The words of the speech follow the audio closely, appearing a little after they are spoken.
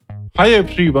Hi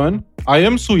everyone, I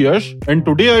am Suyash and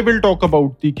today I will talk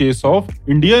about the case of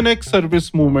Indian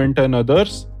Ex-Service Movement and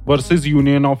others versus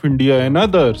Union of India and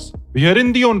others,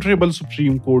 wherein the Honorable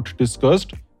Supreme Court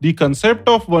discussed the concept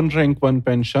of one rank one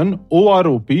pension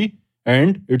OROP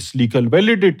and its legal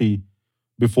validity.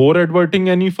 Before adverting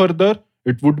any further,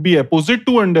 it would be apposite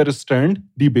to understand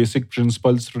the basic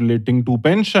principles relating to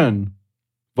pension.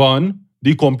 1.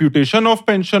 The computation of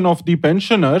pension of the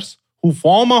pensioners who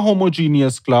form a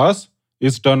homogeneous class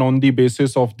is done on the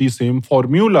basis of the same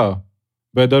formula.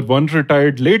 Whether one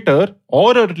retired later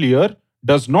or earlier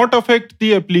does not affect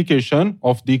the application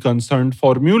of the concerned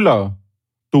formula.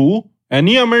 2.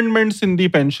 Any amendments in the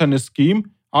pension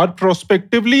scheme are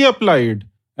prospectively applied,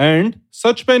 and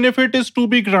such benefit is to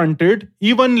be granted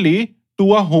evenly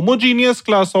to a homogeneous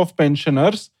class of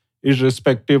pensioners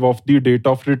irrespective of the date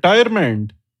of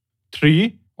retirement.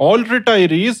 3. All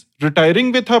retirees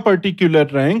retiring with a particular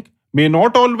rank may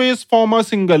not always form a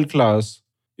single class.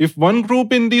 If one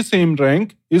group in the same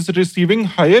rank is receiving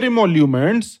higher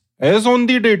emoluments as on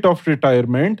the date of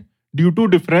retirement due to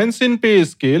difference in pay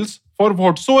scales for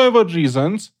whatsoever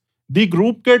reasons, the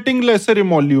group getting lesser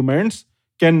emoluments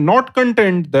cannot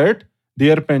contend that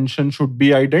their pension should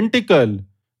be identical.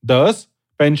 Thus,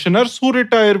 pensioners who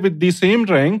retire with the same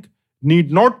rank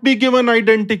need not be given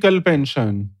identical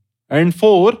pension. And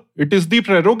 4. It is the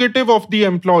prerogative of the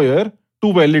employer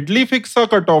to validly fix a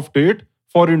cutoff date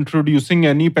for introducing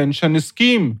any pension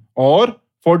scheme or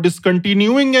for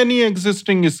discontinuing any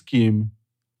existing scheme.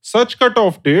 Such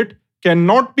cutoff date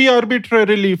cannot be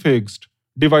arbitrarily fixed,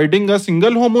 dividing a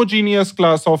single homogeneous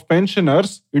class of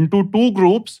pensioners into two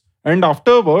groups and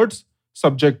afterwards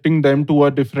subjecting them to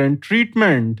a different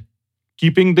treatment.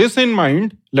 Keeping this in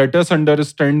mind, let us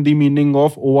understand the meaning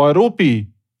of OROP.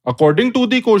 According to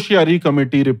the Koshyari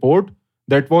Committee report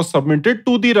that was submitted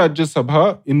to the Rajya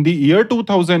Sabha in the year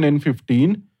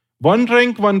 2015, one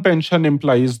rank one pension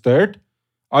implies that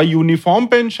a uniform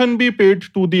pension be paid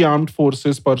to the armed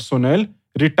forces personnel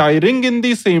retiring in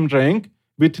the same rank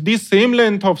with the same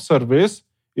length of service,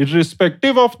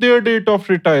 irrespective of their date of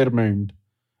retirement.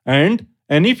 And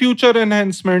any future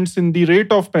enhancements in the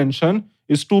rate of pension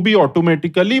is to be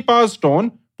automatically passed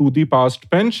on to the past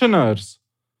pensioners.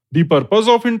 The purpose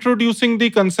of introducing the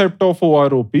concept of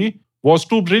OROP was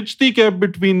to bridge the gap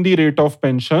between the rate of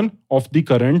pension of the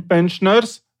current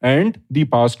pensioners and the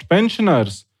past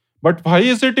pensioners. But why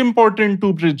is it important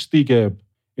to bridge the gap?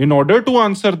 In order to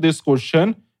answer this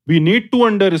question, we need to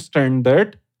understand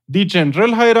that the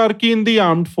general hierarchy in the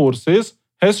armed forces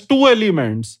has two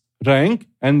elements, rank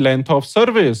and length of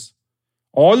service.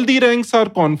 All the ranks are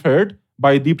conferred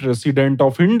by the President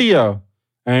of India,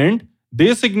 and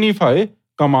they signify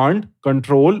command,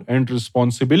 control, and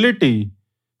responsibility.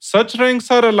 Such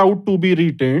ranks are allowed to be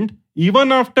retained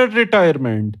even after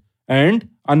retirement, and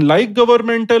unlike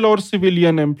governmental or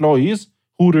civilian employees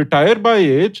who retire by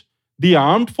age, the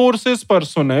armed forces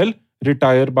personnel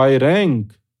retire by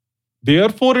rank.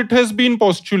 Therefore, it has been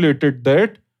postulated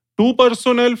that two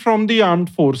personnel from the armed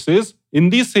forces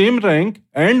in the same rank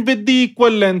and with the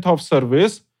equal length of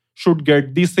service should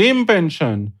get the same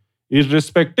pension,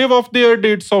 irrespective of their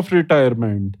dates of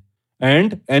retirement,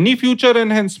 and any future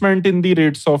enhancement in the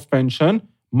rates of pension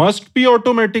must be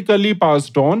automatically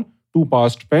passed on to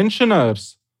past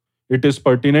pensioners. It is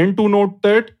pertinent to note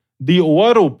that the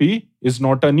OROP is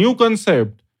not a new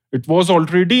concept. It was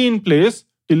already in place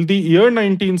till the year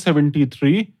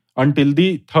 1973 until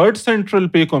the Third Central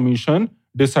Pay Commission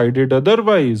decided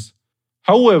otherwise.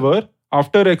 However,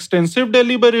 after extensive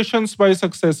deliberations by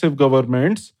successive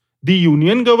governments, the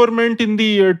Union government in the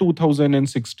year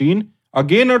 2016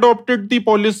 again adopted the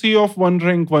policy of one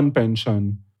rank one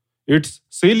pension. Its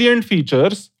salient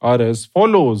features are as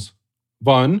follows.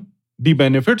 1. The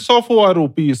benefits of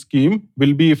OROP scheme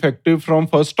will be effective from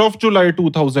 1st of July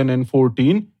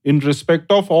 2014 in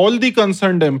respect of all the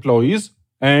concerned employees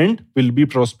and will be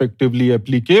prospectively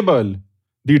applicable.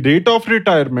 The date of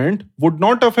retirement would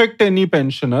not affect any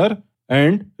pensioner,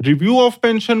 and review of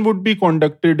pension would be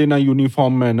conducted in a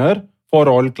uniform manner for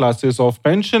all classes of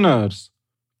pensioners.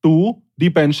 2. The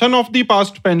pension of the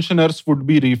past pensioners would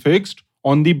be refixed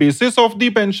on the basis of the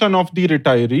pension of the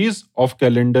retirees of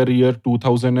calendar year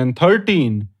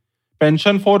 2013.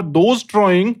 Pension for those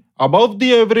drawing above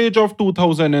the average of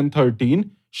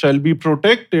 2013 shall be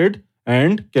protected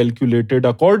and calculated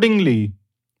accordingly.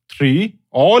 3.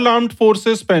 All armed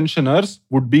forces pensioners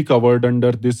would be covered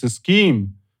under this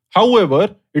scheme.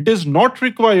 However, it is not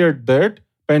required that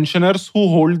pensioners who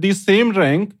hold the same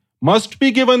rank must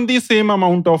be given the same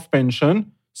amount of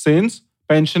pension, since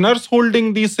pensioners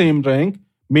holding the same rank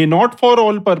may not for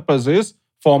all purposes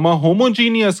form a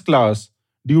homogeneous class,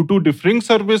 due to differing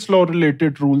service law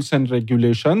related rules and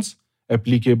regulations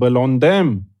applicable on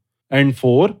them. And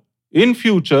 4. In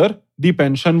future, the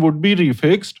pension would be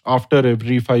refixed after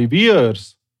every 5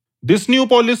 years. This new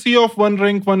policy of one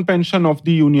rank one pension of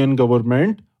the Union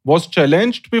government was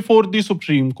challenged before the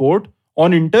Supreme Court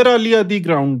on inter alia the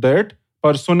ground that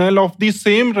personnel of the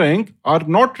same rank are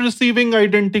not receiving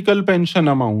identical pension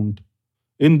amount.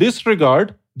 In this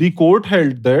regard, the court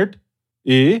held that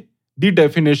A. The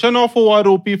definition of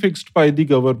OROP fixed by the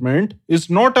government is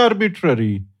not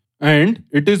arbitrary, and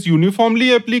it is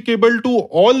uniformly applicable to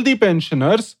all the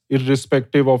pensioners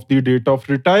irrespective of the date of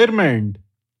retirement.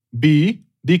 B.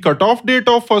 The cutoff date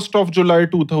of 1st of July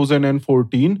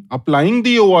 2014 applying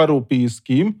the OROP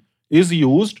scheme is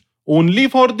used only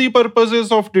for the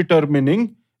purposes of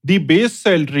determining the base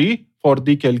salary for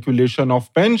the calculation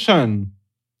of pension.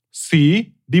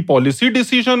 C. The policy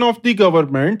decision of the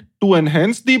government to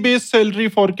enhance the base salary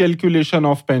for calculation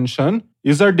of pension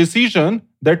is a decision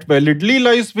that validly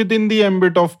lies within the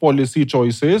ambit of policy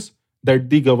choices that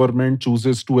the government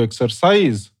chooses to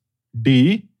exercise.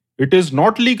 D. It is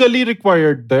not legally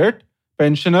required that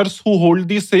pensioners who hold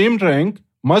the same rank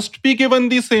must be given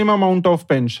the same amount of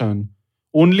pension.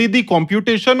 Only the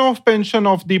computation of pension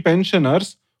of the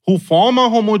pensioners who form a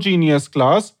homogeneous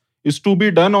class is to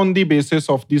be done on the basis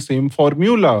of the same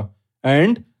formula,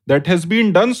 and that has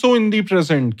been done so in the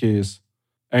present case.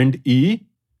 And E.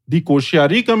 The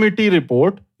Koshyari Committee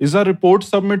report is a report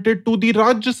submitted to the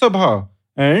Rajya Sabha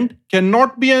and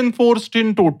cannot be enforced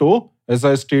in toto as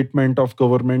a statement of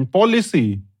government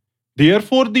policy.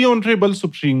 Therefore, the Honorable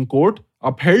Supreme Court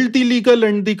upheld the legal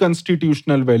and the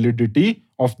constitutional validity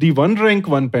of the one rank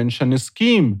one pension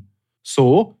scheme.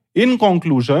 So, in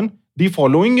conclusion, the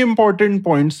following important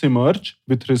points emerge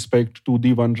with respect to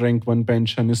the one rank one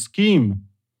pension scheme.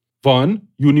 1.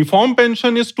 Uniform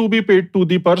pension is to be paid to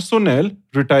the personnel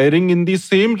retiring in the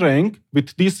same rank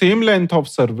with the same length of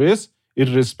service,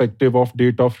 irrespective of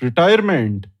date of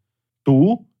retirement.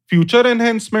 2. Future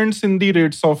enhancements in the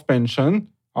rates of pension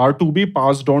are to be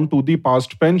passed on to the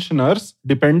past pensioners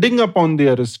depending upon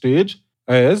their stage,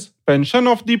 as pension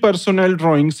of the personnel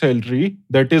drawing salary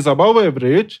that is above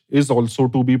average is also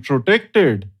to be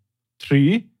protected.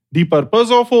 3. The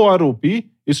purpose of OROP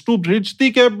is to bridge the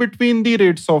gap between the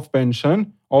rates of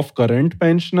pension of current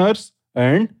pensioners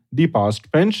and the past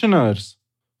pensioners.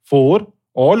 4.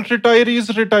 All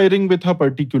retirees retiring with a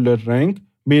particular rank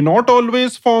may not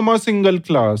always form a single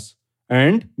class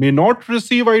and may not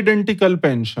receive identical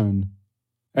pension.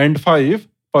 And 5.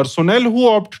 Personnel who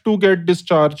opt to get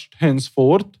discharged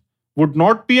henceforth would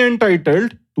not be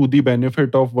entitled to the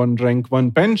benefit of one rank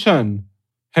one pension.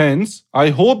 Hence, I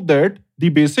hope that the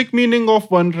basic meaning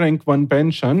of one rank one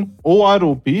pension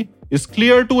OROP is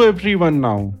clear to everyone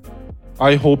now.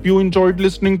 I hope you enjoyed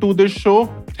listening to this show.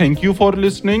 Thank you for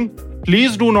listening.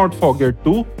 Please do not forget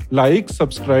to like,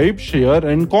 subscribe, share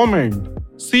and comment.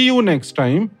 See you next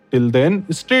time. Till then,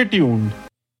 stay tuned.